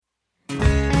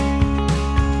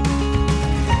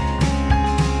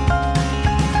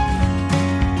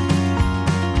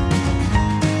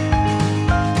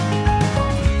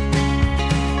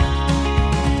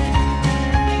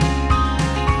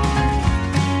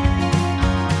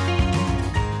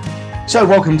So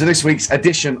welcome to this week's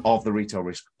edition of the Retail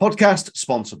Risk Podcast,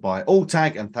 sponsored by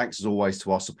Alltag, and thanks as always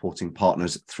to our supporting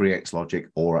partners, 3xLogic,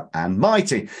 Aura and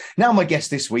Mighty. Now my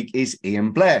guest this week is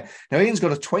Ian Blair. Now Ian's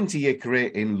got a 20-year career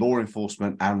in law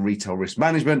enforcement and retail risk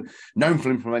management, known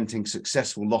for implementing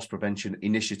successful loss prevention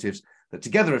initiatives that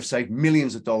together have saved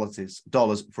millions of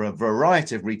dollars for a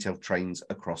variety of retail chains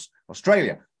across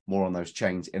Australia. More on those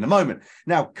chains in a moment.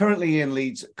 Now, currently Ian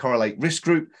leads Correlate Risk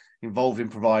Group, involved in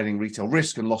providing retail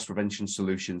risk and loss prevention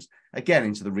solutions, again,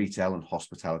 into the retail and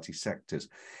hospitality sectors.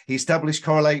 He established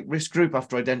Correlate Risk Group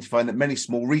after identifying that many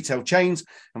small retail chains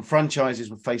and franchises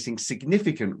were facing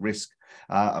significant risk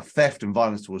of theft and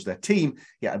violence towards their team,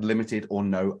 yet had limited or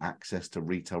no access to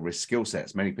retail risk skill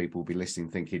sets. Many people will be listening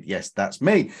thinking, yes, that's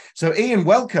me. So Ian,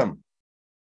 welcome.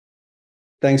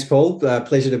 Thanks, Paul.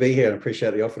 Pleasure to be here and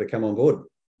appreciate the offer to come on board.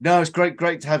 No, it's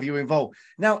great to have you involved.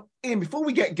 Now, Ian, before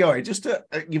we get going,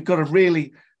 you've got a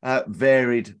really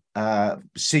varied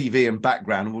CV and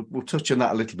background, and we'll touch on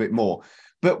that a little bit more.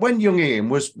 But when young Ian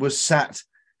was sat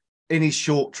in his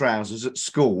short trousers at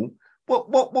school,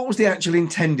 what was the actual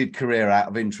intended career out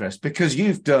of interest? Because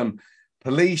you've done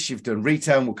police, you've done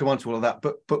retail, and we'll come on to all of that.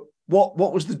 But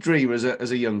what was the dream as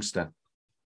a youngster?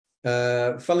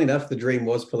 Funnily enough, the dream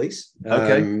was police.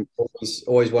 Okay.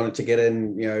 Always wanted to get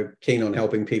in, keen on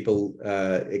helping people,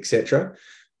 etc.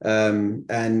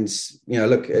 And,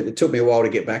 look, it took me a while to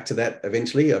get back to that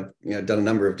eventually. I've, done a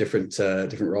number of different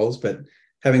roles, but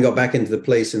having got back into the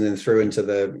police and then through into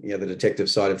the detective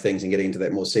side of things and getting into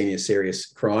that more senior serious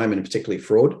crime and particularly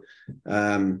fraud,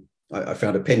 I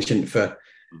found a penchant for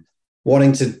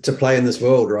wanting to play in this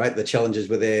world, right? The challenges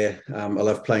were there. I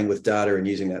love playing with data and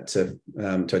using that to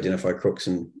identify crooks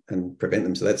and prevent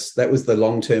them. So that was the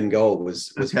long-term goal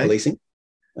was okay. Policing.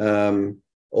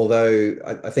 Although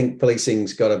I think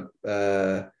policing's got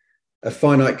a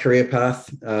finite career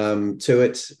path to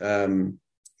it.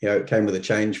 It came with a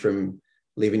change from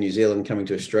leaving New Zealand, coming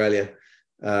to Australia.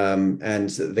 And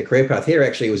the career path here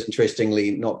actually was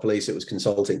interestingly not police, it was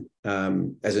consulting,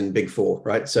 as in Big Four,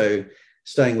 right? So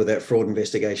staying with that fraud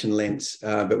investigation lens,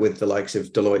 but with the likes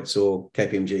of Deloitte or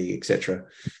KPMG, etc.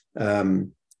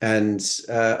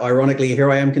 Ironically, here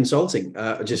I am consulting,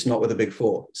 just not with the Big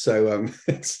Four. So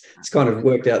it's kind of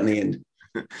worked out in the end.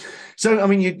 So, I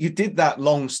mean, you did that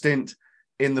long stint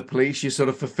in the police. You sort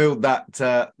of fulfilled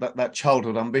that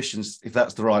childhood ambitions, if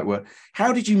that's the right word.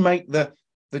 How did you make the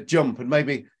jump? And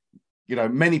maybe,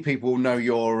 many people know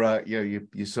your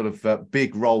sort of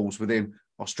big roles within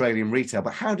Australian retail,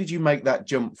 but how did you make that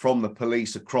jump from the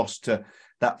police across to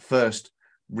that first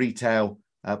retail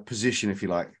position, if you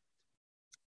like?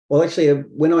 Well, actually,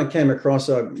 when I came across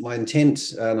my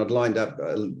intent, and I'd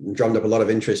drummed up a lot of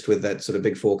interest with that sort of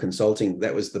Big Four consulting,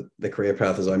 that was the career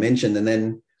path, as I mentioned. And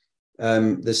then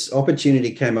this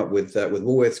opportunity came up with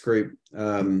Woolworths Group,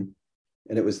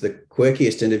 and it was the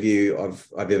quirkiest interview I've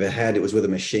ever had. It was with a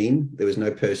machine. There was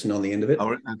no person on the end of it.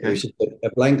 Oh, okay. It was just a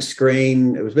blank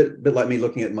screen. It was a bit like me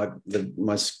looking at my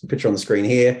picture on the screen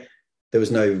here. There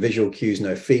was no visual cues,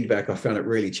 no feedback. I found it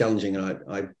really challenging. And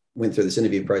I went through this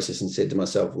interview process and said to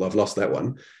myself, well, I've lost that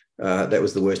one. That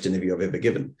was the worst interview I've ever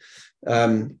given.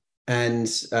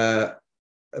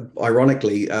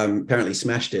 Ironically, apparently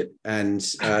smashed it. And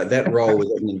that role was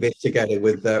an investigator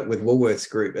with Woolworths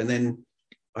Group. And then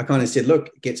I kind of said, look,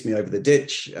 it gets me over the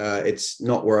ditch. It's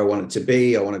not where I wanted to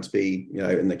be. I wanted to be,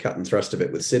 in the cut and thrust of it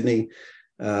with Sydney,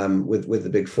 with the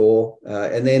Big Four.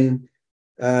 And then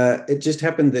it just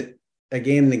happened that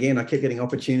again and again, I kept getting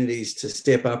opportunities to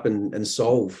step up and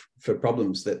solve for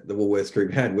problems that the Woolworths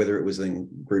Group had, whether it was in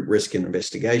group risk and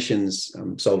investigations,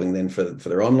 solving then for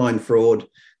their online fraud,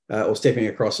 or stepping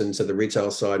across into the retail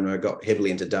side. And I got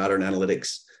heavily into data and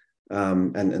analytics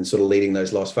and sort of leading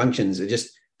those loss functions.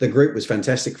 The group was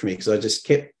fantastic for me because I just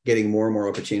kept getting more and more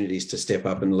opportunities to step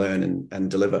up and learn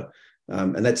and deliver.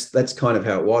 And that's kind of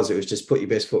how it was. It was just put your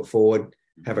best foot forward,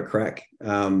 have a crack.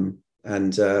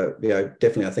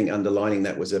 Definitely I think underlining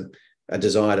that was a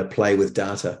desire to play with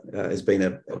data has been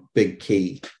a big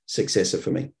key successor for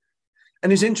me.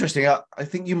 And it's interesting. I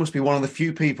think you must be one of the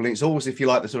few people. It's always, if you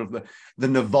like, the sort of the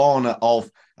nirvana of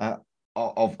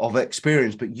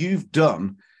experience, but you've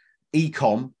done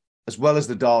e-com as well as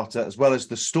the data, as well as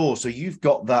the store. So you've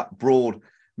got that broad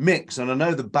mix. And I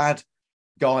know the bad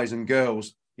guys and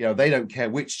girls, they don't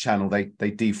care which channel they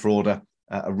defraud a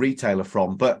retailer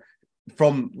from. But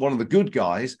from one of the good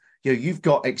guys, you've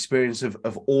got experience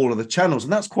of all of the channels.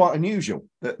 And that's quite unusual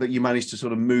that you managed to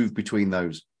sort of move between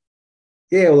those.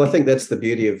 Yeah, well, I think that's the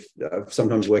beauty of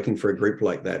sometimes working for a group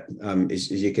like that,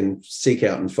 is you can seek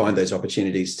out and find those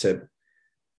opportunities to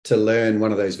to learn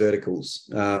one of those verticals.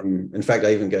 In fact,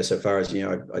 I even go so far as,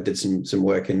 I did some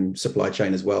work in supply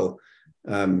chain as well,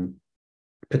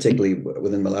 particularly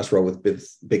within my last role with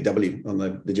Big W on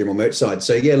the general merch side.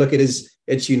 So yeah, look,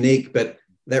 it's unique, but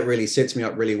that really sets me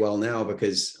up really well now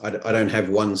because I don't have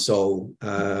one sole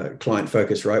client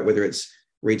focus, right? Whether it's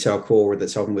retail core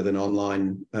that's helping with an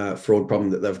online fraud problem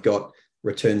that they've got,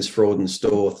 returns fraud in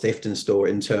store, theft in store,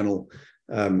 internal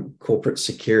corporate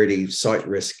security, site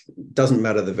risk, doesn't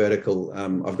matter the vertical.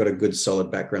 I've got a good solid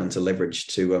background to leverage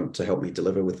to help me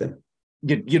deliver with them.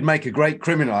 You'd make a great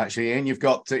criminal, actually, Ian. You've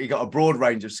got a broad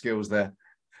range of skills there.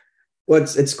 Well,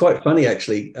 it's quite funny,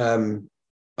 actually.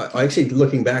 I actually,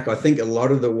 looking back, I think a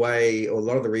lot of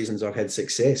the reasons I've had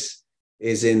success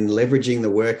is in leveraging the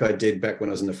work I did back when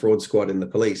I was in the fraud squad in the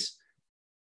police.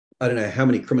 I don't know how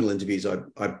many criminal interviews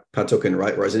I partook in,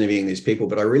 right, where I was interviewing these people,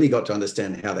 but I really got to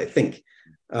understand how they think.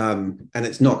 And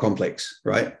it's not complex,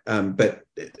 right? But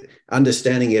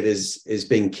understanding it is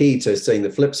being key to seeing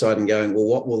the flip side and going, well,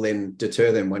 what will then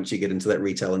deter them once you get into that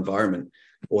retail environment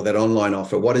or that online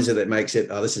offer? What is it that makes it,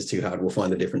 oh, this is too hard, we'll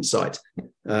find a different site.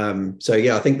 So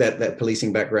yeah, I think that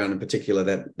policing background in particular,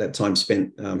 that time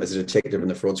spent as a detective in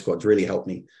the fraud squads really helped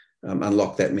me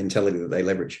unlock that mentality that they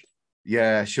leverage.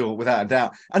 Yeah, sure, without a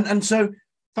doubt. And so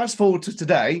fast forward to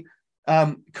today,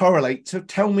 Correlate. So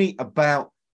tell me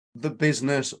about the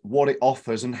business, what it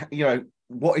offers, and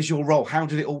what is your role? How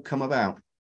did it all come about?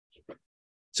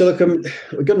 So look,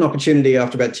 we got an opportunity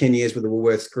after about 10 years with the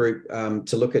Woolworths Group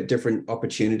to look at different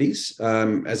opportunities.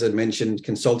 As I mentioned,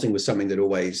 consulting was something that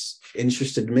always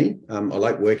interested me. I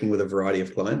like working with a variety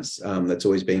of clients. That's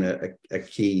always been a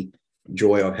key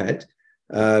joy I've had.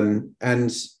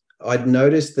 And I'd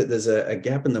noticed that there's a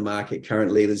gap in the market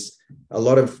currently. There's a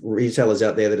lot of retailers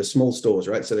out there that are small stores,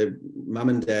 right? So they're mum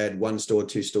and dad, 1 store,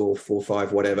 2 store, 4,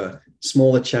 5, whatever,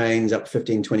 smaller chains up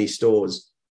 15, 20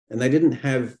 stores. And they didn't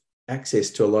have access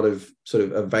to a lot of sort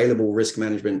of available risk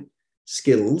management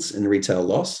skills in retail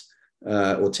loss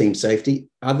or team safety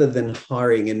other than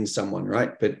hiring in someone,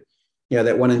 right? But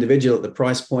that one individual at the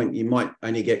price point, you might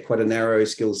only get quite a narrow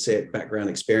skill set, background,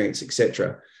 experience,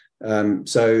 etc.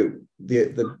 So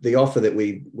the offer that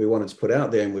we wanted to put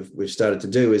out there and we've started to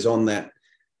do is on that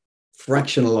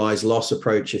fractionalized loss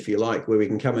approach, if you like, where we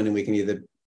can come in and we can either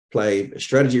play a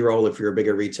strategy role if you're a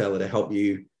bigger retailer to help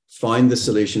you find the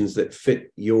solutions that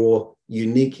fit your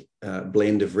unique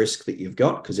blend of risk that you've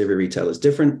got, because every retailer is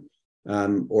different.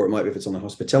 Or it might be, if it's on the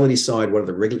hospitality side, what are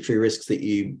the regulatory risks that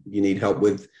you need help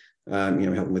with,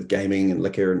 helping with gaming and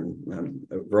liquor and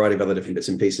a variety of other different bits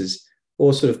and pieces,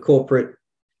 or sort of corporate,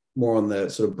 more on the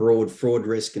sort of broad fraud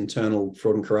risk, internal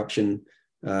fraud and corruption,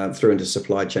 through into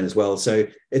supply chain as well. So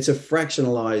it's a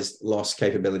fractionalized loss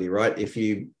capability, right? If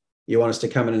you want us to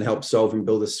come in and help solve and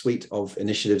build a suite of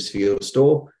initiatives for your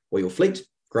store or your fleet,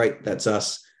 great, that's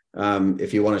us.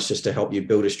 If you want us just to help you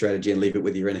build a strategy and leave it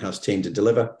with your in-house team to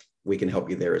deliver, we can help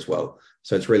you there as well.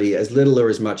 So it's really as little or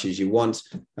as much as you want.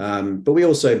 But we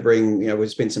also bring, we've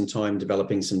spent some time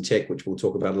developing some tech, which we'll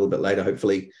talk about a little bit later,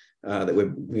 hopefully, that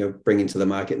we're bringing to the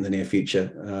market in the near future,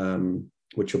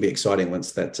 which will be exciting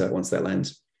once that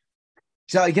lands.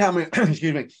 So yeah, I mean,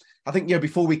 excuse me. I think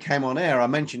before we came on air, I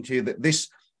mentioned to you that this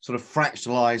sort of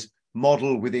fractionalized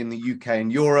model within the UK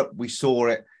and Europe, we saw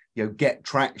it get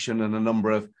traction, and a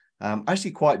number of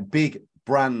actually quite big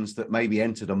brands that maybe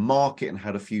entered a market and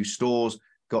had a few stores,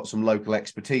 got some local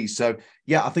expertise. So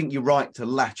yeah, I think you're right to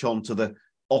latch on to the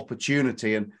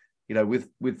opportunity. And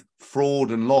with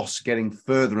fraud and loss getting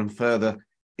further and further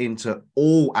into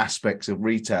all aspects of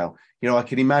retail, I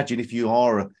can imagine if you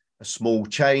are a small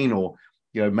chain or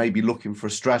maybe looking for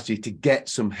a strategy to get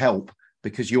some help,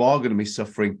 because you are going to be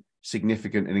suffering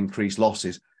significant and increased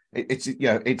losses. It's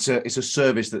a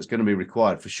service that's going to be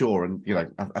required for sure. And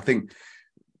I think,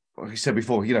 like I said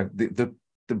before, the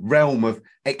realm of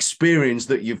experience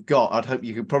that you've got, I'd hope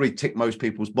you could probably tick most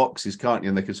people's boxes, can't you?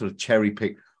 And they can sort of cherry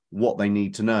pick what they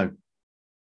need to know.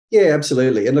 Yeah,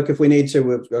 absolutely. And look, if we need to,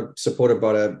 we're supported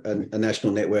by a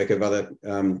national network of other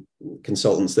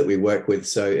consultants that we work with.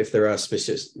 So if there are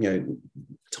specific,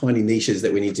 tiny niches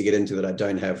that we need to get into that I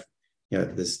don't have,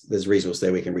 there's resource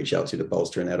there we can reach out to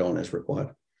bolster and add on as required.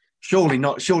 Surely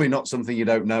not something you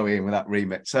don't know, Ian, with that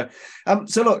remit. So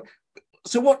look,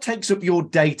 so what takes up your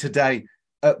day to day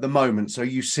at the moment? So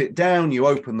you sit down, you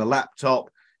open the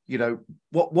laptop,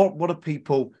 what are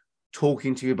people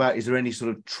talking to you about? Is there any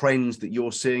sort of trends that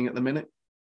you're seeing at the minute?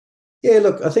 Yeah,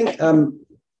 look, I think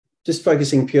just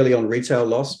focusing purely on retail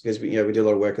loss, because we do a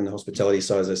lot of work in the hospitality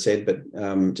side, as I said,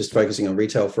 but just focusing on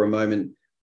retail for a moment.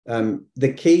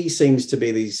 The key seems to be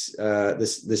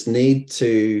this need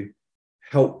to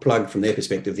help plug from their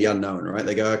perspective the unknown, right?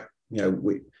 They go,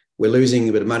 we're losing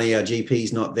a bit of money. Our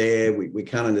GP's not there. We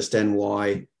can't understand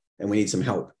why, and we need some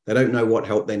help. They don't know what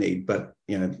help they need, but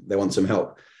they want some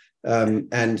help.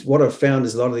 And what I've found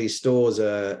is a lot of these stores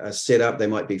are set up. They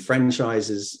might be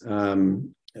franchises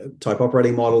type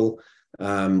operating model,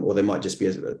 or they might just be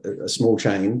a small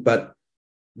chain, but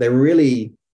they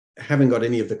really haven't got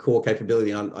any of the core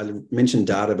capability. I mentioned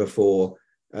data before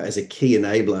as a key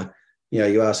enabler.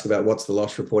 You ask about what's the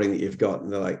loss reporting that you've got,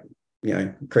 and they're like,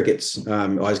 crickets,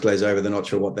 eyes glaze over. They're not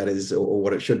sure what that is or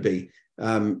what it should be.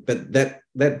 But that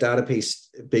data piece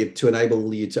to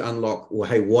enable you to unlock, well,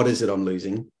 hey, what is it I'm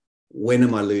losing? When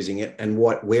am I losing it? And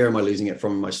where am I losing it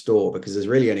from in my store? Because there's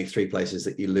really only three places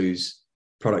that you lose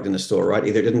product in a store, right?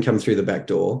 Either it didn't come through the back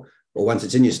door, or once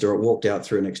it's in your store, it walked out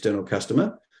through an external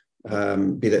customer,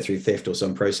 be that through theft or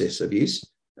some process of use,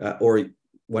 or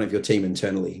one of your team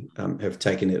internally have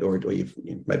taken it, or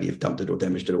maybe you've dumped it or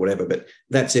damaged it or whatever. But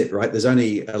that's it, right? There's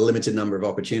only a limited number of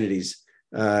opportunities.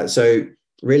 So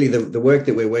really, the work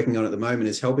that we're working on at the moment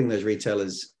is helping those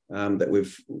retailers that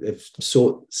we've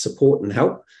sought support and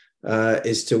help.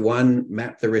 Is to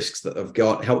map the risks that I've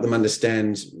got, help them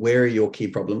understand where are your key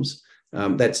problems.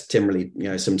 That's generally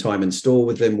some time in store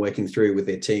with them, working through with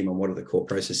their team on what are the core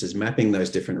processes, mapping those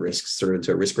different risks through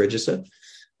into a risk register,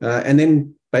 and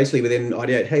then basically within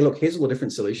ideate, hey, look, here's all the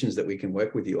different solutions that we can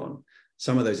work with you on.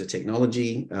 Some of those are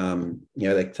technology.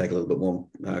 They take a little bit more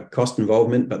cost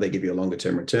involvement, but they give you a longer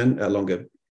term return, a longer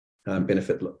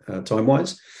benefit time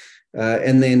wise.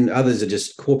 And then others are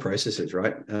just core processes,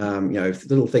 right?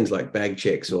 Little things like bag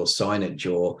checks or signage,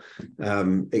 or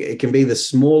it can be the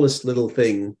smallest little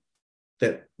thing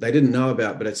that they didn't know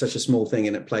about, but it's such a small thing,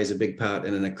 and it plays a big part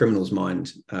in a criminal's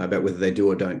mind about whether they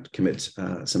do or don't commit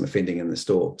some offending in the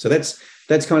store. So that's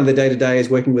kind of the day-to-day is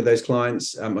working with those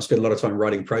clients. I spend a lot of time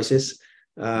writing process,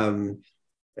 and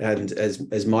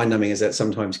as mind-numbing as that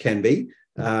sometimes can be,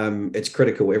 it's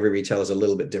critical. Every retailer is a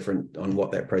little bit different on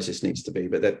what that process needs to be,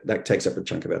 but that takes up a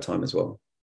chunk of our time as well.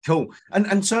 Cool.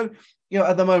 And so,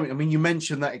 at the moment, I mean, you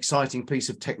mentioned that exciting piece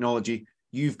of technology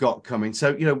you've got coming.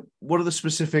 So, what are the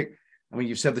specific, I mean,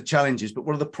 you've said the challenges, but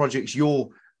what are the projects you're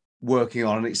working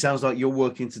on? And it sounds like you're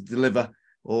working to deliver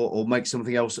or make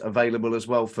something else available as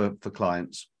well for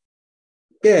clients.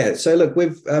 Yeah. So look,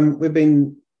 we've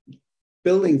been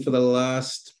building for the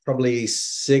last probably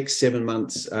 6-7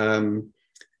 months,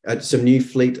 some new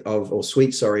suite of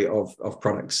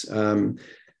products,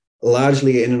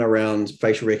 largely in and around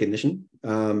facial recognition.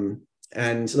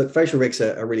 And look, facial rec's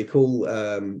a really cool,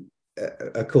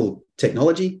 a cool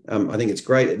technology. I think it's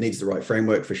great. It needs the right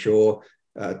framework for sure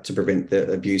to prevent the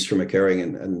abuse from occurring,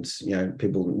 and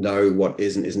people know what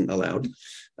is and isn't allowed.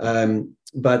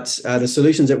 But the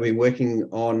solutions that we're working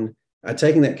on are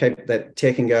taking that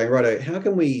tech and going, right, how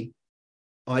can we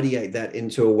ideate that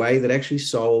into a way that actually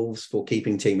solves for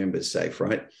keeping team members safe,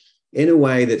 right? In a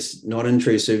way that's not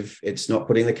intrusive, it's not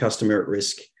putting the customer at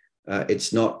risk,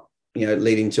 it's not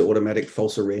leading to automatic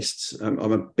false arrests.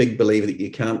 I'm a big believer that you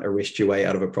can't arrest your way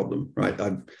out of a problem, right?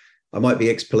 I might be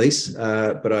ex-police,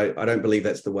 but I don't believe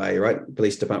that's the way, right?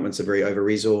 Police departments are very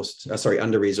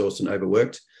under-resourced and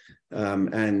overworked.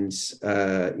 That's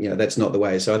not the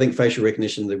way. So I think facial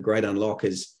recognition, the great unlock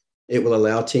is it will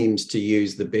allow teams to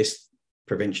use the best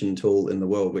prevention tool in the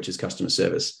world, which is customer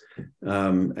service.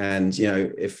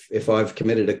 If I've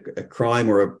committed a crime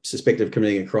or a suspected of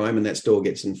committing a crime, and that store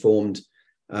gets informed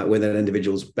when that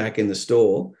individual's back in the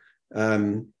store,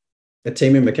 a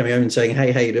team member coming over and saying,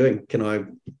 hey, how you doing? Can I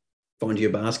find you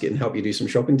a basket and help you do some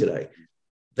shopping today?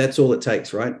 That's all it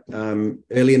takes, right?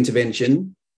 Early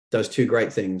intervention does two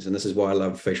great things. And this is why I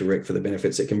love facial rec for the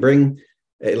benefits it can bring.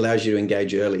 It allows you to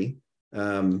engage early,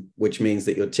 which means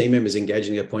that your team members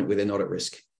engaging at a point where they're not at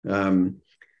risk.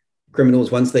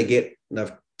 Criminals, once they've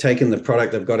taken the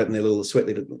product, they've got it in their little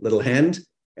sweaty little hand,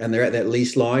 and they're at that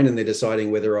lease line and they're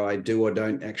deciding whether I do or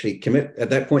don't actually commit. At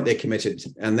that point, they're committed.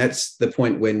 And that's the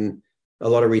point when a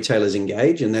lot of retailers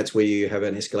engage, and that's where you have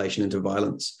an escalation into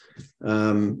violence.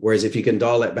 Whereas if you can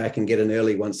dial that back and get in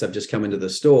early once they've just come into the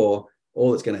store,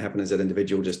 all that's going to happen is that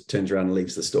individual just turns around and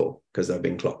leaves the store because they've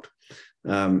been clocked.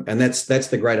 And that's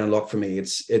the great unlock for me.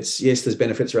 It's yes, there's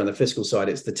benefits around the fiscal side.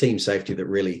 It's the team safety that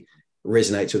really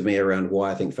resonates with me around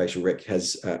why I think facial rec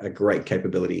has a great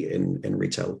capability in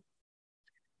retail.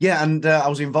 Yeah, and I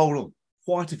was involved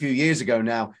quite a few years ago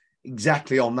now,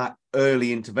 exactly on that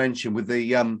early intervention with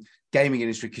the gaming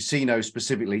industry, casinos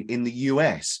specifically in the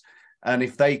US. And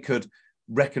if they could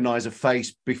recognize a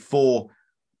face before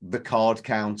the card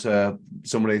counter,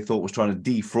 somebody they thought was trying to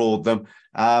defraud them,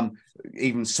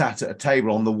 even sat at a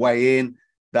table on the way in,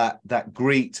 that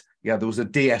greet, there was a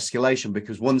de-escalation,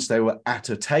 because once they were at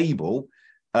a table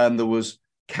and there was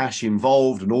cash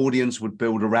involved, an audience would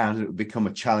build around it, it would become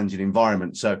a challenging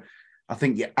environment. So I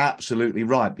think you're absolutely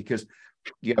right, because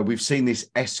we've seen this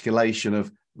escalation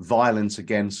of violence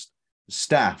against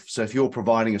staff. So if you're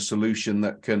providing a solution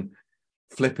that can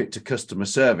flip it to customer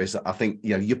service, I think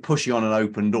you're pushing on an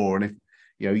open door. And if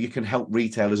you can help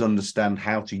retailers understand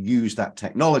how to use that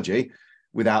technology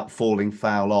without falling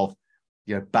foul of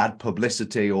bad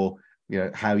publicity or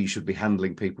how you should be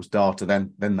handling people's data,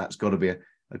 then that's got to be a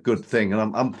good thing.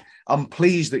 And I'm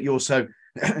pleased that you're so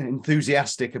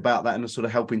enthusiastic about that and sort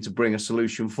of helping to bring a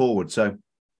solution forward. So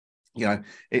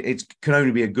it can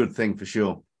only be a good thing for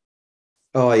sure.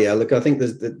 Oh yeah, look, I think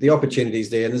there's the opportunities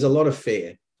there, and there's a lot of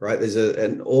fear, right? There's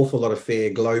an awful lot of fear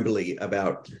globally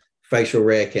about facial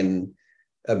rec and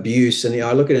abuse. And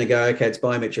I look at it and go, okay, it's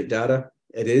biometric data.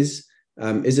 It is.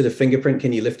 Is it a fingerprint?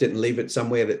 Can you lift it and leave it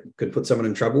somewhere that could put someone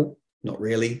in trouble? Not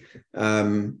really.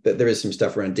 But there is some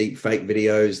stuff around deep fake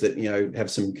videos that,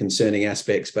 have some concerning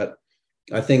aspects. But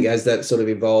I think as that sort of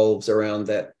evolves around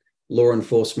that, law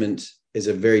enforcement is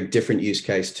a very different use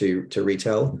case to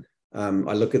retail.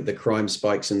 I look at the crime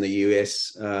spikes in the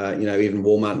US, even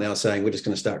Walmart now saying we're just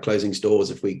going to start closing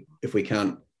stores if we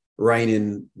can't rein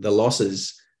in the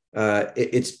losses.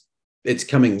 It's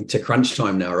coming to crunch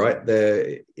time now, right?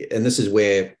 And this is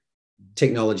where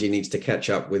technology needs to catch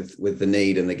up with the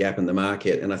need and the gap in the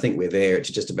market. And I think we're there. It's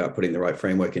just about putting the right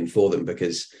framework in for them,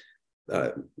 because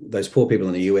those poor people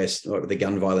in the US, the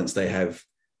gun violence they have,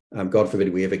 God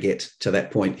forbid we ever get to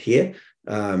that point here.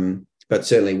 But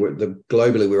certainly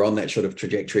globally, we're on that sort of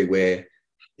trajectory where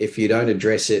if you don't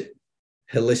address it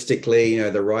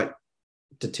holistically, the right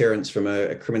deterrence from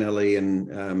a criminality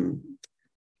and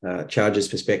charges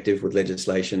perspective with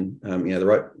legislation, the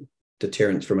right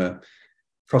deterrence from a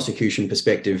prosecution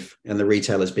perspective, and the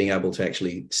retailers being able to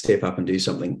actually step up and do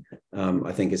something,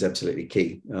 I think is absolutely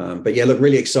key. But yeah, look,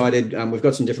 really excited. We've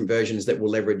got some different versions that will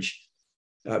leverage.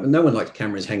 No one likes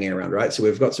cameras hanging around, right? So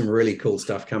we've got some really cool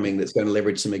stuff coming that's going to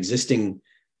leverage some existing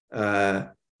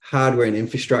hardware and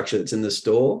infrastructure that's in the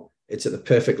store. It's at the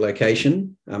perfect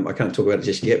location. I can't talk about it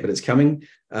just yet, but it's coming.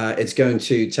 It's going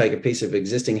to take a piece of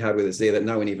existing hardware that's there that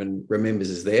no one even remembers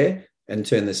is there, and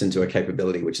turn this into a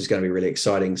capability, which is going to be really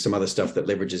exciting. Some other stuff that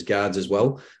leverages guards as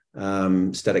well,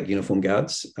 static uniform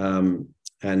guards. Look,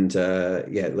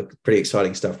 pretty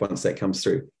exciting stuff once that comes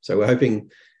through. So we're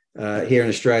hoping here in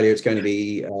Australia, it's going to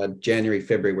be January,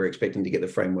 February. We're expecting to get the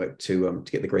framework to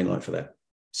get the green light for that.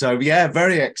 So yeah,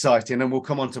 very exciting. And we'll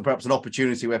come on to perhaps an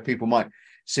opportunity where people might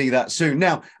see that soon.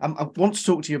 Now, I want to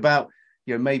talk to you about,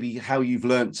 maybe how you've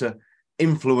learned to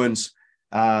influence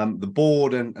the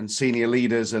board and senior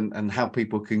leaders and how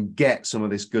people can get some of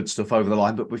this good stuff over the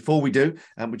line. But before we do,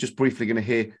 we're just briefly going to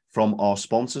hear from our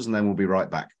sponsors, and then we'll be right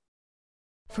back.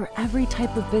 For every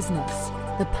type of business,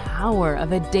 the power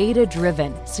of a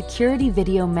data-driven security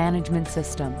video management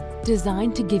system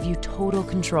designed to give you total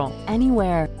control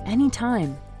anywhere,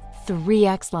 anytime.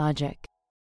 3X Logic.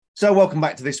 So welcome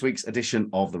back to this week's edition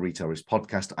of the Retail Risk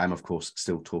Podcast. I'm, of course,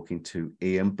 still talking to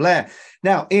Ian Blair.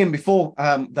 Now, Ian, before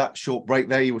that short break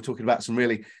there, you were talking about some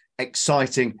really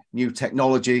exciting new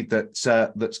technology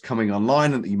that's coming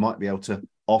online and that you might be able to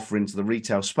offer into the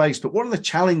retail space. But one of the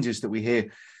challenges that we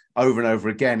hear over and over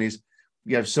again is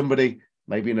you have somebody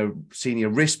maybe in a senior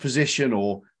risk position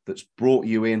or that's brought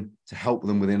you in to help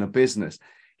them within a business.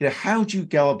 How do you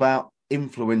go about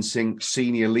influencing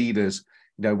senior leaders,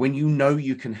 when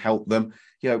you can help them?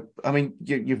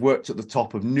 You've worked at the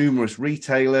top of numerous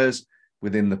retailers,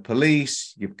 within the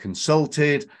police, you've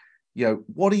consulted.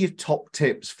 What are your top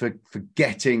tips for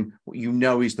getting what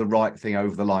is the right thing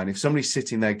over the line? If somebody's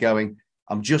sitting there going,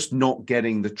 I'm just not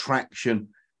getting the traction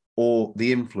or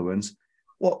the influence,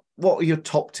 what are your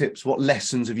top tips? What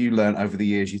lessons have you learned over the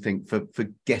years, you think, for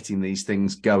getting these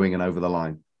things going and over the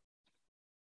line?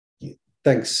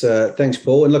 Thanks,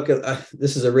 Paul. And look,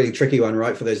 this is a really tricky one,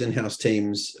 right, for those in-house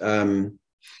teams. A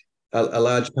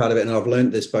large part of it, and I've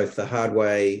learned this both the hard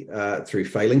way through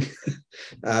failing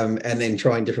and then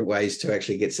trying different ways to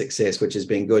actually get success, which has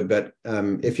been good. But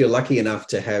if you're lucky enough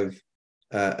to have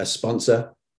a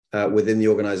sponsor within the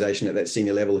organization at that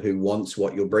senior level who wants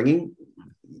what you're bringing,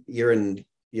 you're in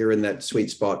that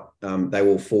sweet spot. They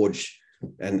will forge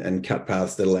and cut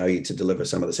paths that allow you to deliver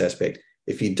some of this aspect.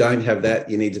 If you don't have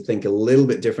that, you need to think a little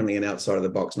bit differently and outside of the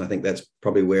box. And I think that's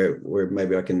probably where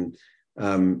maybe I can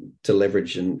to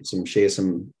leverage and share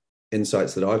some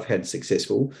insights that I've had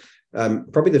successful.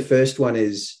 Probably the first one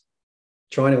is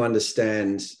trying to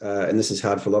understand, and this is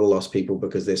hard for a lot of loss people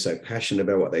because they're so passionate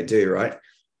about what they do, right?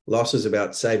 Loss is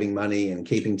about saving money and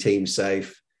keeping teams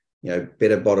safe,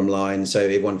 better bottom line. So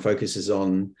everyone focuses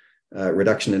on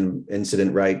reduction in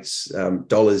incident rates,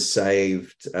 dollars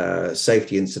saved,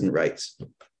 safety incident rates.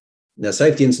 Now,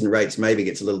 safety incident rates maybe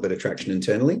gets a little bit of traction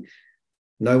internally.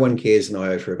 No one cares an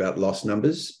iota about loss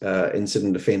numbers,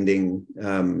 incident offending,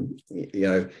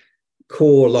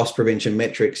 core loss prevention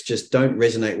metrics just don't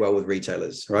resonate well with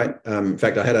retailers, right? In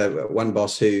fact, I had one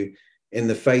boss who, in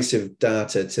the face of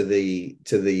data to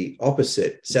the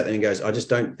opposite, sat there and goes, I just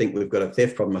don't think we've got a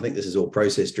theft problem. I think this is all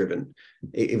process driven.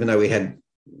 Even though we had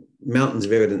mountains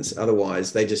of evidence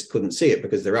otherwise, they just couldn't see it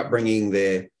because their upbringing,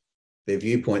 their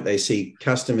viewpoint, they see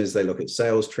customers, they look at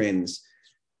sales trends.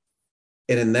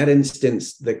 And in that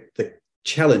instance, the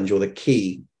challenge or the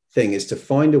key thing is to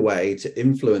find a way to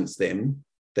influence them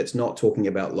that's not talking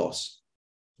about loss.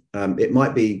 It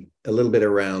might be a little bit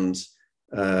around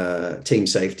team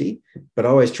safety, but I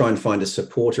always try and find a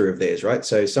supporter of theirs, right?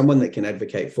 So someone that can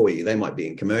advocate for you. They might be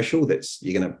in commercial,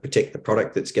 you're going to protect the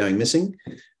product that's going missing.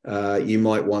 You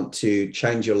might want to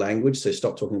change your language. So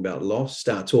stop talking about loss,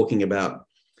 start talking about,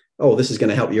 oh, this is going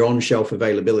to help your on-shelf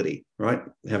availability, right?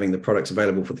 Having the products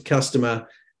available for the customer.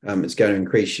 It's going to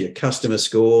increase your customer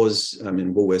scores.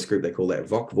 In Woolworths Group, they call that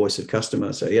VOC, voice of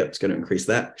customer. So yeah, it's going to increase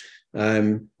that.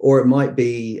 Or it might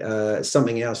be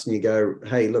something else and you go,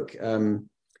 hey, look,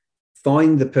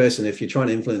 find the person. If you're trying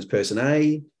to influence person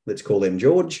A, let's call them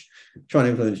George, trying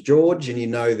to influence George, and you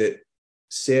know that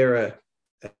Sarah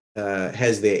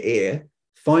has their ear,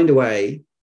 find a way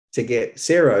to get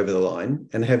Sarah over the line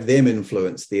and have them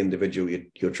influence the individual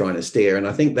you're trying to steer. And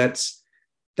I think that's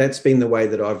been the way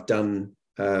that I've done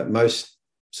most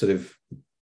sort of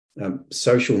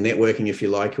social networking, if you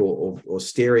like, or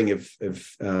steering of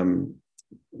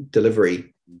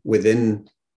delivery within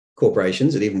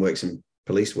corporations. It even works in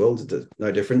police world, it's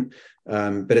no different.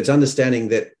 But it's understanding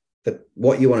that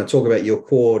what you want to talk about, your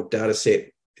core data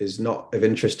set, is not of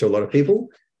interest to a lot of people,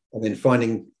 and then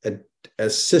finding a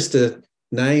sister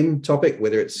name topic,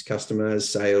 whether it's customers,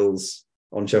 sales,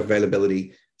 on-shelf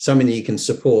availability, something that you can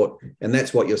support, and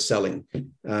that's what you're selling.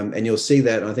 And you'll see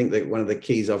that. I think that one of the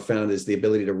keys I've found is the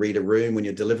ability to read a room. When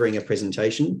you're delivering a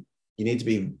presentation, you need to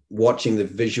be watching the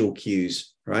visual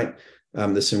cues, right?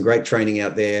 There's some great training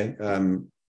out there,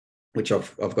 which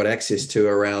I've got access to,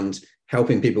 around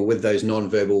helping people with those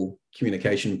non-verbal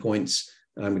communication points.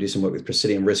 We do some work with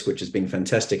Presidium Risk, which has been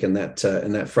fantastic in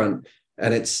that front.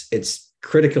 And it's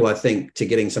critical, I think, to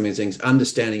getting some of these things,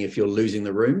 understanding if you're losing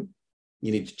the room,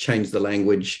 you need to change the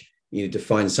language. You need to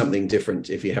find something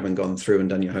different if you haven't gone through and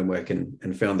done your homework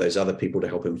and found those other people to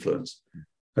help influence.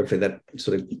 Hopefully that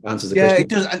sort of answers the question. Yeah, it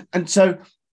does. And so,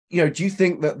 do you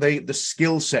think that the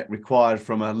skill set required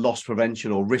from a loss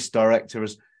prevention or risk director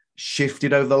has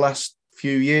shifted over the last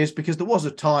few years? Because there was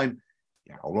a time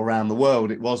all around the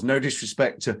world, it was, no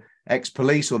disrespect to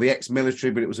ex-police or the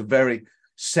ex-military, but it was a very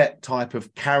set type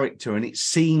of character, and it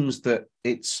seems that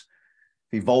it's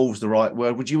evolves the right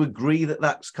word. Would you agree that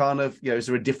that's kind of, is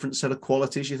there a different set of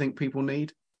qualities you think people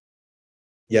need?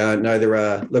 Yeah, no, there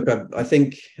are. Look, I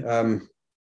think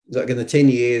like in the 10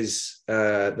 years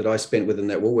that I spent within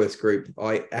that Woolworths Group,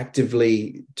 I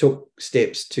actively took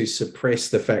steps to suppress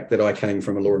the fact that I came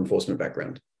from a law enforcement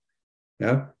background.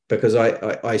 Yeah, because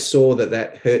I saw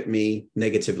that hurt me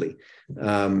negatively.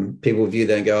 People view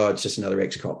that and go, oh, it's just another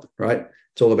ex-cop, right?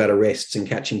 It's all about arrests and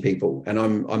catching people. And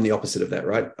I'm the opposite of that,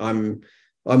 right?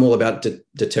 I'm all about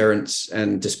deterrence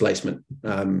and displacement.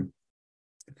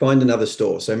 Find another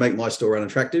store. So make my store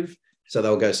unattractive, so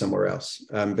they'll go somewhere else.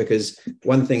 Because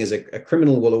one thing is a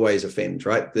criminal will always offend,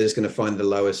 right? They're just going to find the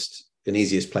lowest and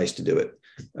easiest place to do it.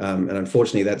 And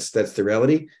unfortunately, that's the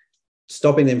reality.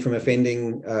 Stopping them from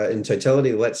offending in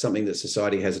totality, well, that's something that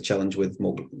society has a challenge with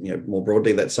more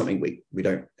broadly. That's something we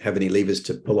don't have any levers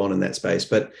to pull on in that space.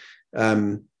 But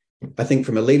I think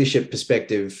from a leadership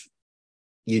perspective,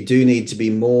 you do need to be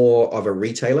more of a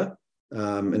retailer.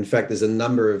 In fact, there's a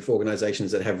number of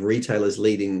organizations that have retailers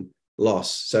leading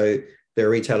loss. So they're a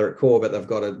retailer at core, but they've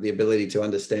got the ability to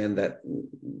understand that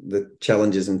the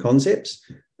challenges and concepts.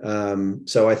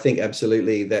 So I think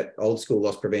absolutely that old school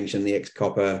loss prevention, the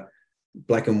ex-copper,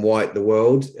 black and white, the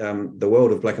world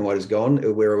of black and white is gone.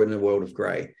 We're in a world of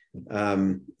gray.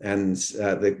 And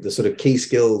the sort of key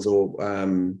skills or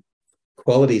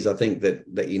qualities I think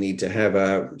that you need to have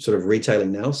are sort of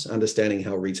retailing nous, understanding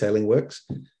how retailing works.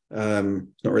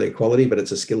 It's not really a quality, but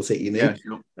it's a skill set you need. Yeah,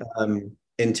 sure.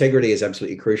 Integrity is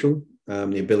absolutely crucial.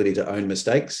 The ability to own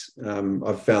mistakes.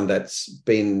 I've found that's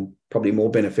been probably more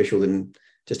beneficial than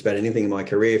just about anything in my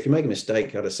career. If you make a mistake,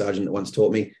 I had a sergeant that once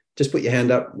taught me, just put your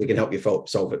hand up, we can help you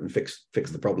solve it and fix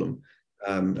the problem.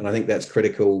 And I think that's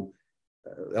critical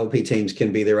LP teams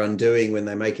can be their undoing. When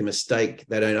they make a mistake,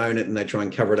 they don't own it and they try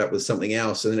and cover it up with something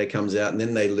else, and then it comes out, and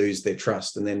then they lose their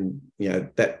trust. And then,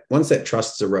 that once that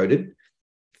trust's eroded,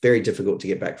 very difficult to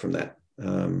get back from that.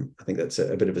 I think that's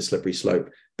a bit of a slippery slope.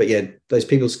 But yeah, those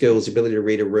people skills, ability to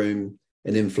read a room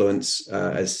and influence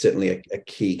is certainly a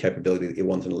key capability that you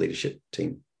want in a leadership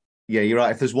team. Yeah, you're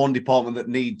right. If there's one department that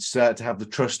needs to have the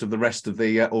trust of the rest of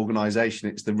the organisation,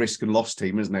 it's the risk and loss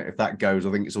team, isn't it? If that goes,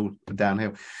 I think it's all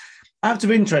downhill. Out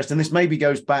of interest, and this maybe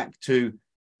goes back to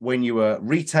when you were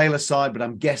retailer side, but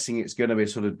I'm guessing it's going to be a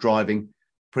sort of driving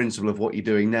principle of what you're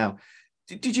doing now.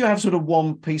 Did you have sort of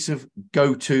one piece of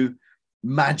go-to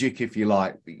magic, if you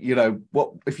like?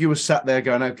 What if you were sat there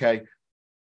going, okay,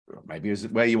 maybe is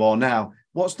it where you are now?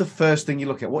 What's the first thing you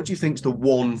look at? What do you think is the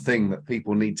one thing that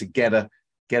people need to get a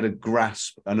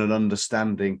grasp and an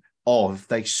understanding of if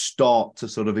they start to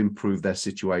sort of improve their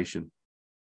situation?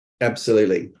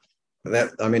 Absolutely.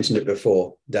 That I mentioned it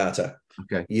before, data.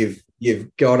 Okay.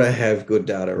 You've got to have good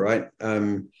data, right?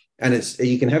 And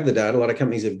you can have the data. A lot of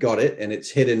companies have got it, and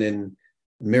it's hidden in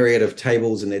myriad of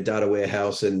tables in their data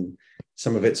warehouse, and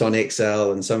some of it's on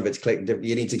Excel and some of it's collected.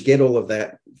 You need to get all of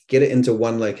that, get it into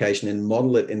one location and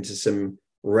model it into some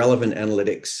relevant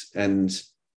analytics. And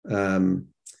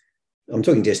I'm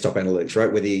talking desktop analytics,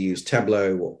 right? Whether you use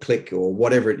Tableau or Click or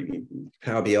whatever,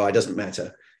 Power BI, doesn't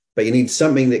matter. But you need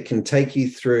something that can take you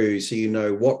through so you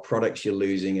know what products you're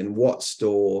losing and what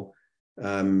store. You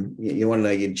want to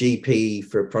know your GP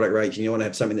for product range, and you want to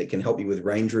have something that can help you with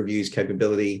range reviews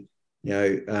capability.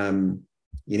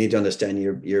 You need to understand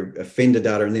your offender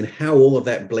data, and then how all of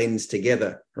that blends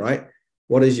together, right?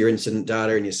 What is your incident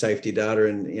data and your safety data?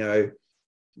 And,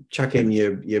 chuck in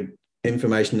your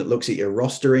information that looks at your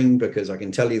rostering, because I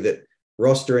can tell you that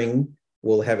rostering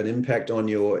will have an impact on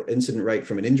your incident rate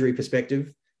from an injury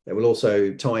perspective. That will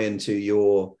also tie into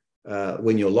your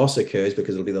when your loss occurs,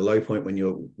 because it'll be the low point when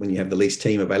you have the least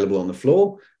team available on the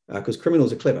floor, because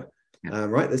criminals are clever,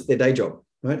 right? That's their day job,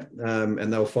 right?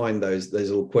 And they'll find those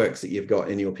little quirks that you've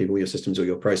got in your people, your systems, or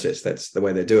your process. That's the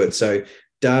way they do it. So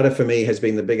data for me has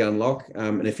been the big unlock.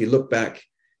 And if you look back,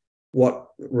 what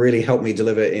really helped me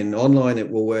deliver in online at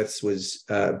Woolworths was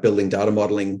building data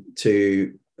modeling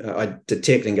to I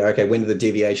detect and go, okay, when do the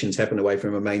deviations happen away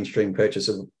from a mainstream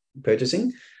purchasing?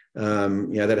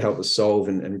 That helped us solve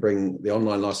and bring the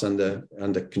online loss under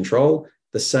control.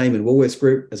 The same in Woolworths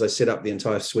Group, as I set up the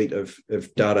entire suite of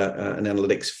data and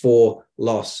analytics for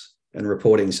loss and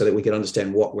reporting, so that we could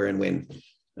understand what, where, and when.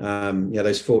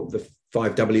 The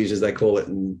 5 W's, as they call it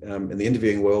in the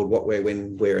interviewing world: what, where,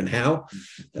 when, where, and how.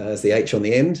 As the H on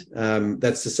the end.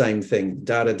 That's the same thing.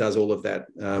 Data does all of that.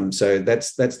 So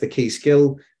that's the key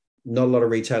skill. Not a lot of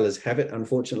retailers have it,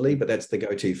 unfortunately, but that's the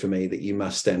go-to for me, that you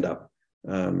must stand up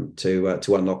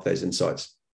to unlock those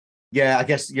insights. Yeah, I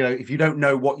guess, if you don't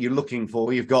know what you're looking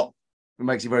for, it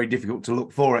makes it very difficult to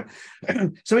look for it.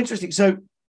 So interesting. So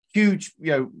huge,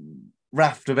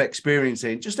 raft of experience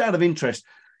in. Just out of interest,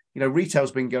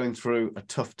 retail's been going through a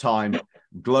tough time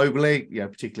globally,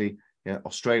 particularly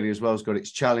Australia as well has got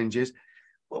its challenges.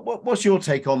 What's your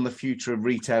take on the future of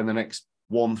retail in the next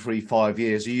 1, 3, 5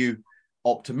 years? Are you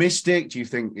optimistic? Do you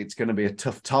think it's going to be a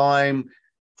tough time?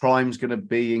 Crime's going to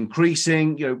be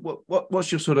increasing?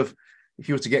 What's your sort of, if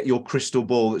you were to get your crystal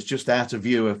ball that's just out of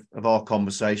view of our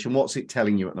conversation, what's it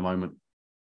telling you at the moment?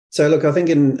 So look, I think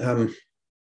in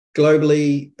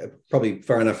globally, probably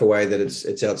far enough away that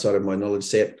it's outside of my knowledge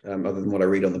set, other than what I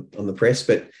read on the press.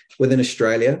 But within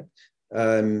Australia,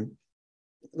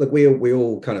 look, we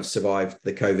all kind of survived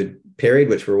the COVID period,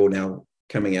 which we're all now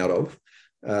coming out of.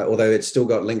 Although it's still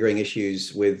got lingering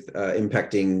issues with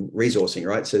impacting resourcing,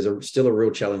 right? So there's still a real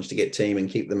challenge to get team and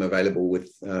keep them available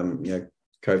with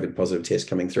COVID positive tests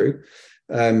coming through.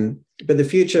 But the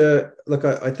future, look,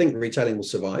 I think retailing will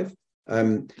survive.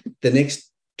 The next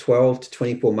 12 to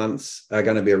 24 months are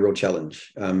going to be a real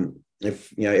challenge.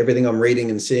 If everything I'm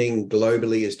reading and seeing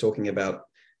globally is talking about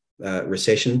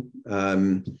recession.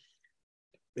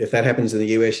 If that happens in the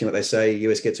US, what they say,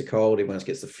 US gets a cold, everyone else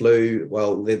gets the flu.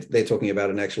 Well, they're talking about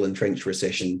an actual entrenched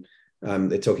recession.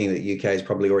 They're talking that the UK is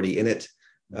probably already in it.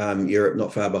 Europe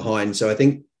not far behind. So I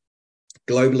think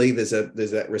globally there's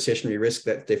that recessionary risk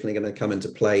that's definitely going to come into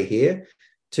play here.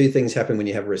 Two things happen when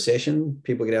you have a recession: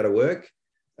 people get out of work.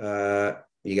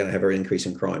 You're going to have an increase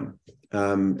in crime.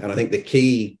 And I think the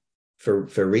key for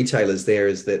retailers there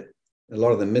is that a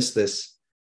lot of them miss this.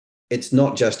 It's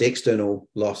not just external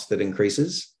loss that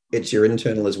increases, it's your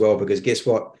internal as well, because guess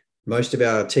what? Most of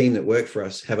our team that work for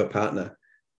us have a partner.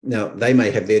 Now, they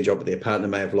may have their job, but their partner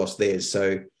may have lost theirs.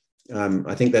 So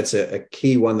I think that's a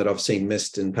key one that I've seen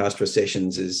missed in past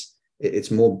recessions is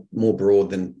it's more broad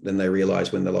than they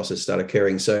realize when the losses start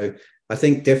occurring. So I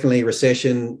think definitely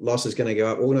recession, loss is going to go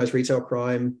up. Organized retail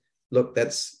crime, look,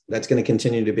 that's going to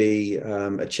continue to be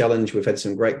a challenge. We've had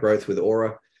some great growth with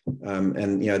Aura,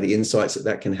 and the insights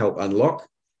that can help unlock.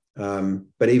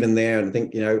 But even there, I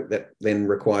think that then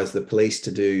requires the police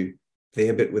to do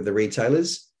their bit with the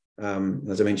retailers.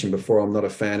 As I mentioned before, I'm not a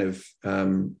fan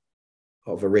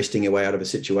of arresting your way out of a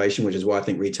situation, which is why I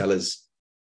think retailers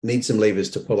need some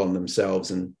levers to pull on themselves.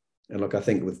 And look, I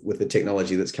think with the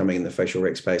technology that's coming in the facial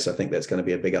rec space, I think that's going to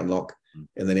be a big unlock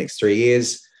in the next 3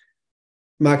 years.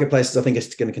 Marketplaces, I think,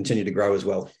 is going to continue to grow as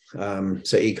well.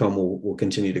 So e-com will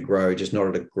continue to grow, just not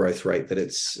at a growth rate that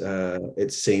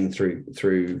it's seen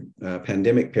through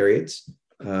pandemic periods.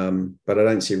 But I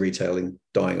don't see retailing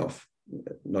dying off,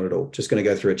 not at all. Just going to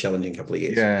go through a challenging couple of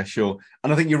years. Yeah, sure.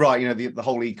 And I think you're right. The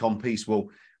whole e-com piece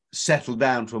will settle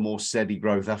down to a more steady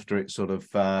growth after its sort of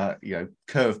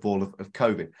curveball of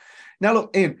COVID. Now,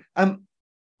 look, Ian,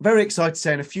 very excited to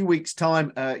say in a few weeks'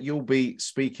 time, you'll be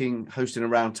hosting a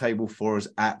roundtable for us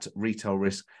at Retail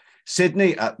Risk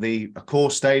Sydney at the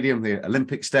Accor Stadium, the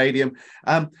Olympic Stadium.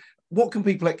 What can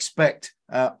people expect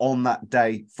on that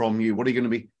day from you? What are you going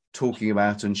to be talking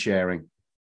about and sharing?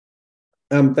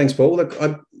 Thanks, Paul. Look,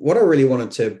 what I really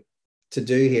wanted to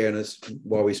do here, and as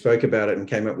while we spoke about it and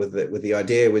came up with the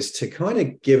idea, was to kind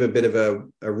of give a bit of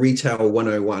a retail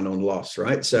 101 on loss,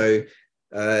 right? So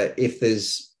if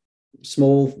there's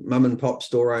small mum and pop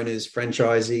store owners,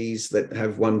 franchisees that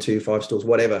have 1, 2, 5 stores,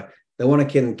 whatever, they want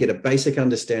to get a basic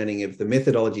understanding of the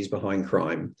methodologies behind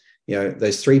crime.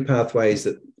 Those 3 pathways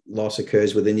that loss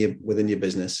occurs within your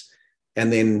business,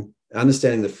 and then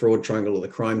understanding the fraud triangle or the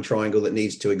crime triangle that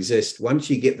needs to exist. Once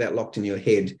you get that locked in your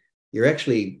head, you're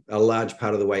actually a large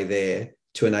part of the way there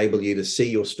to enable you to see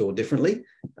your store differently.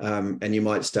 And you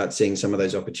might start seeing some of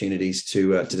those opportunities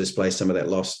to displace some of that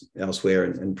loss elsewhere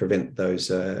and prevent those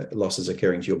losses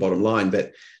occurring to your bottom line.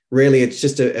 But really, it's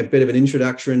just a bit of an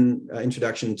introduction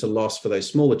to loss for those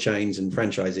smaller chains and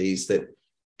franchisees. That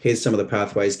here's some of the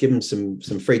pathways, give them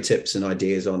some free tips and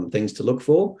ideas on things to look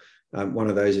for. One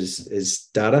of those is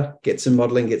data. Get some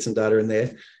modeling, get some data in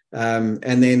there.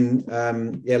 And then,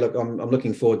 look, I'm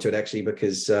looking forward to it actually,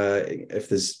 because if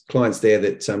there's clients there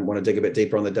that want to dig a bit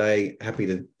deeper on the day, happy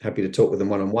to talk with them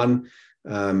one-on-one.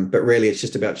 But really, it's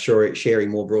just about sharing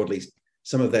more broadly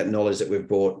some of that knowledge that we've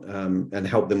brought and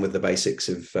help them with the basics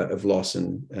of loss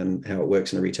and how it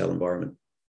works in a retail environment.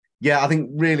 Yeah, I think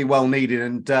really well needed,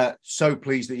 and so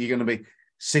pleased that you're going to be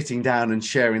sitting down and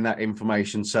sharing that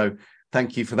information. So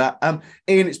thank you for that.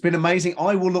 Ian, it's been amazing.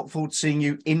 I will look forward to seeing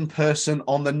you in person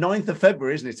on the 9th of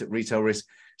February, isn't it, at Retail Risk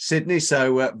Sydney.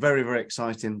 So very, very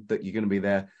exciting that you're going to be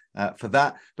there for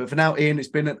that. But for now, Ian, it's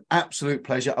been an absolute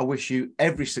pleasure. I wish you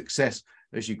every success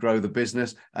as you grow the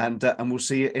business, and we'll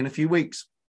see you in a few weeks.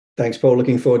 Thanks, Paul.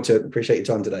 Looking forward to it. Appreciate your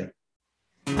time today.